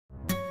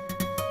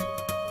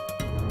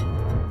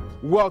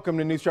Welcome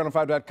to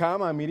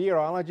NewsChannel5.com. I'm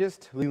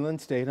meteorologist Lelan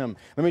Statom.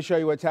 Let me show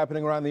you what's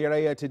happening around the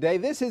area today.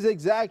 This is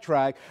Exact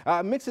Track.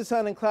 Mix of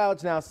sun and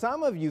clouds. Now,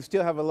 some of you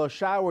still have a little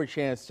shower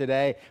chance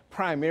today,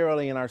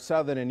 primarily in our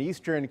southern and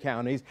eastern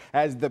counties,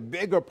 as the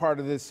bigger part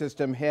of this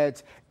system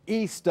heads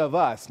east of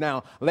us.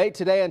 Now, late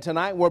today and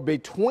tonight, we're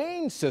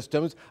between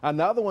systems.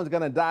 Another one's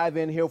going to dive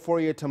in here for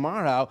you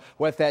tomorrow.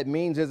 What that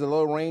means is a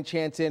little rain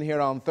chance in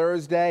here on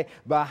Thursday.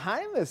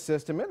 Behind this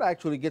system, it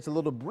actually gets a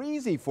little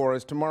breezy for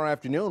us tomorrow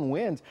afternoon.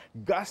 Winds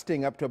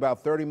gusting up to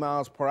about 30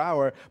 miles per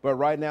hour. But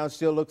right now, it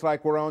still looks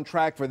like we're on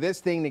track for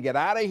this thing to get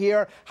out of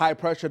here. High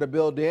pressure to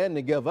build in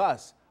to give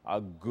us a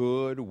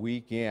good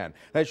weekend.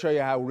 Let's show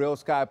you how real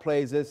sky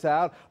plays this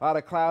out. A lot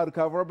of cloud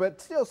cover,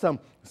 but still some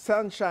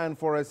sunshine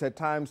for us at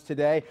times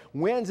today.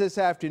 Winds this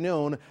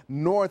afternoon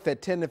north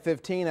at 10 to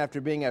 15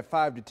 after being at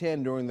 5 to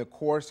 10 during the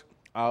course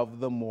of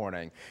the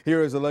morning.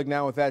 Here is a look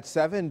now with that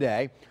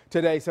 7-day.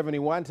 Today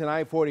 71,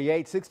 tonight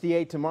 48,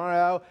 68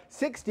 tomorrow,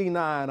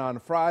 69 on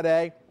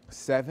Friday,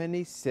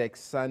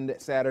 76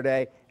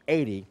 Saturday,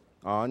 80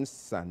 on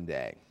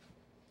Sunday.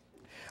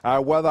 Our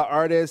weather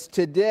artist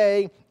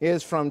today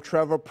is from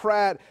Trevor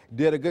Pratt.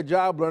 Did a good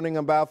job learning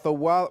about the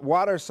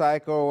water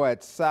cycle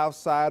at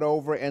Southside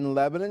over in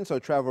Lebanon. So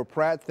Trevor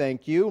Pratt,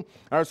 thank you.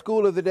 Our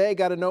school of the day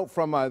got a note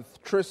from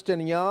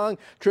Tristan Young.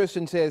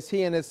 Tristan says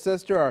he and his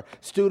sister are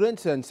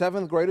students and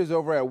 7th graders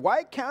over at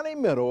White County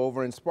Middle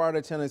over in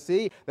Sparta,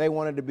 Tennessee. They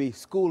wanted to be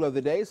school of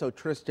the day. So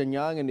Tristan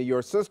Young and to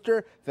your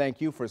sister,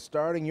 thank you for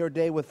starting your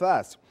day with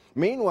us.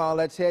 Meanwhile,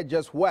 let's head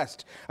just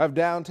west of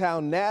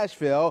downtown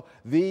Nashville.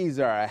 These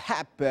are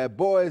happy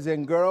boys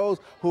and girls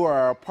who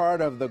are a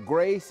part of the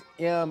Grace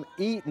M.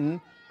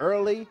 Eaton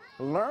Early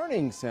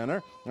Learning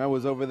Center. I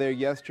was over there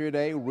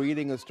yesterday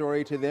reading a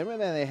story to them, and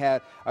then they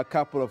had a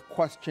couple of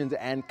questions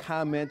and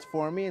comments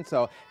for me, and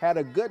so had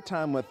a good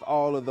time with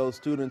all of those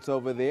students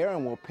over there.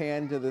 And we'll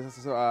pan to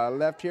the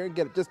left here,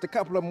 get just a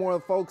couple of more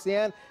folks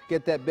in,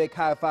 get that big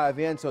high five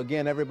in. So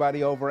again,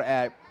 everybody over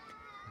at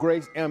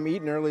Grace M.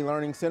 Eaton Early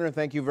Learning Center,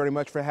 thank you very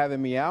much for having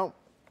me out.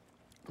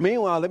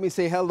 Meanwhile, let me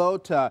say hello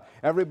to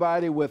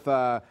everybody with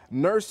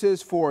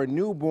Nurses for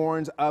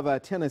Newborns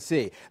of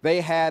Tennessee.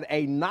 They had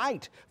a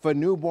night for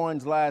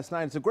newborns last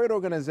night. It's a great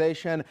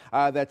organization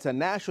that's a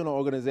national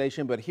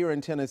organization, but here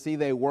in Tennessee,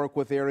 they work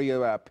with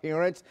area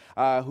parents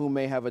who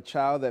may have a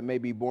child that may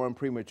be born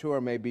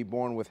premature, may be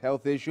born with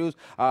health issues.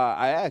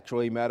 I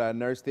actually met a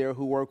nurse there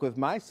who worked with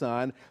my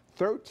son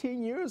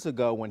 13 years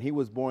ago when he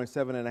was born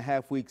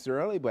 7.5 weeks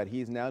early, but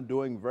he's now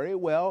doing very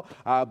well.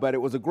 But it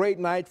was a great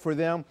night for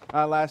them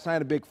last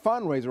night, a big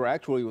fundraiser.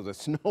 Actually, it was a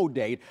snow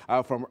date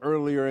from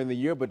earlier in the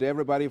year. But to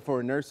everybody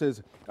for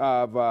Nurses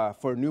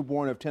for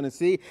Newborn of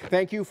Tennessee,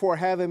 thank you for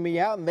having me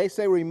out. And they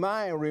say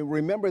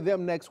remember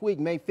them next week.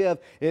 May 5th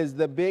is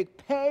the big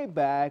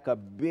payback, a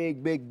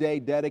big day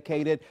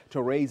dedicated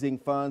to raising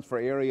funds for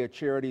area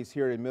charities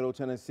here in Middle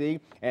Tennessee.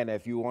 And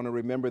if you want to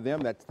remember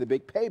them, that's the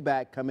big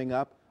payback coming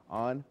up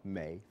on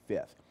May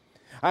 5th.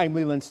 I'm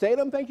Lelan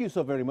Statom. Thank you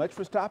so very much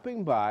for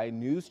stopping by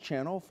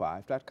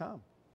NewsChannel5.com.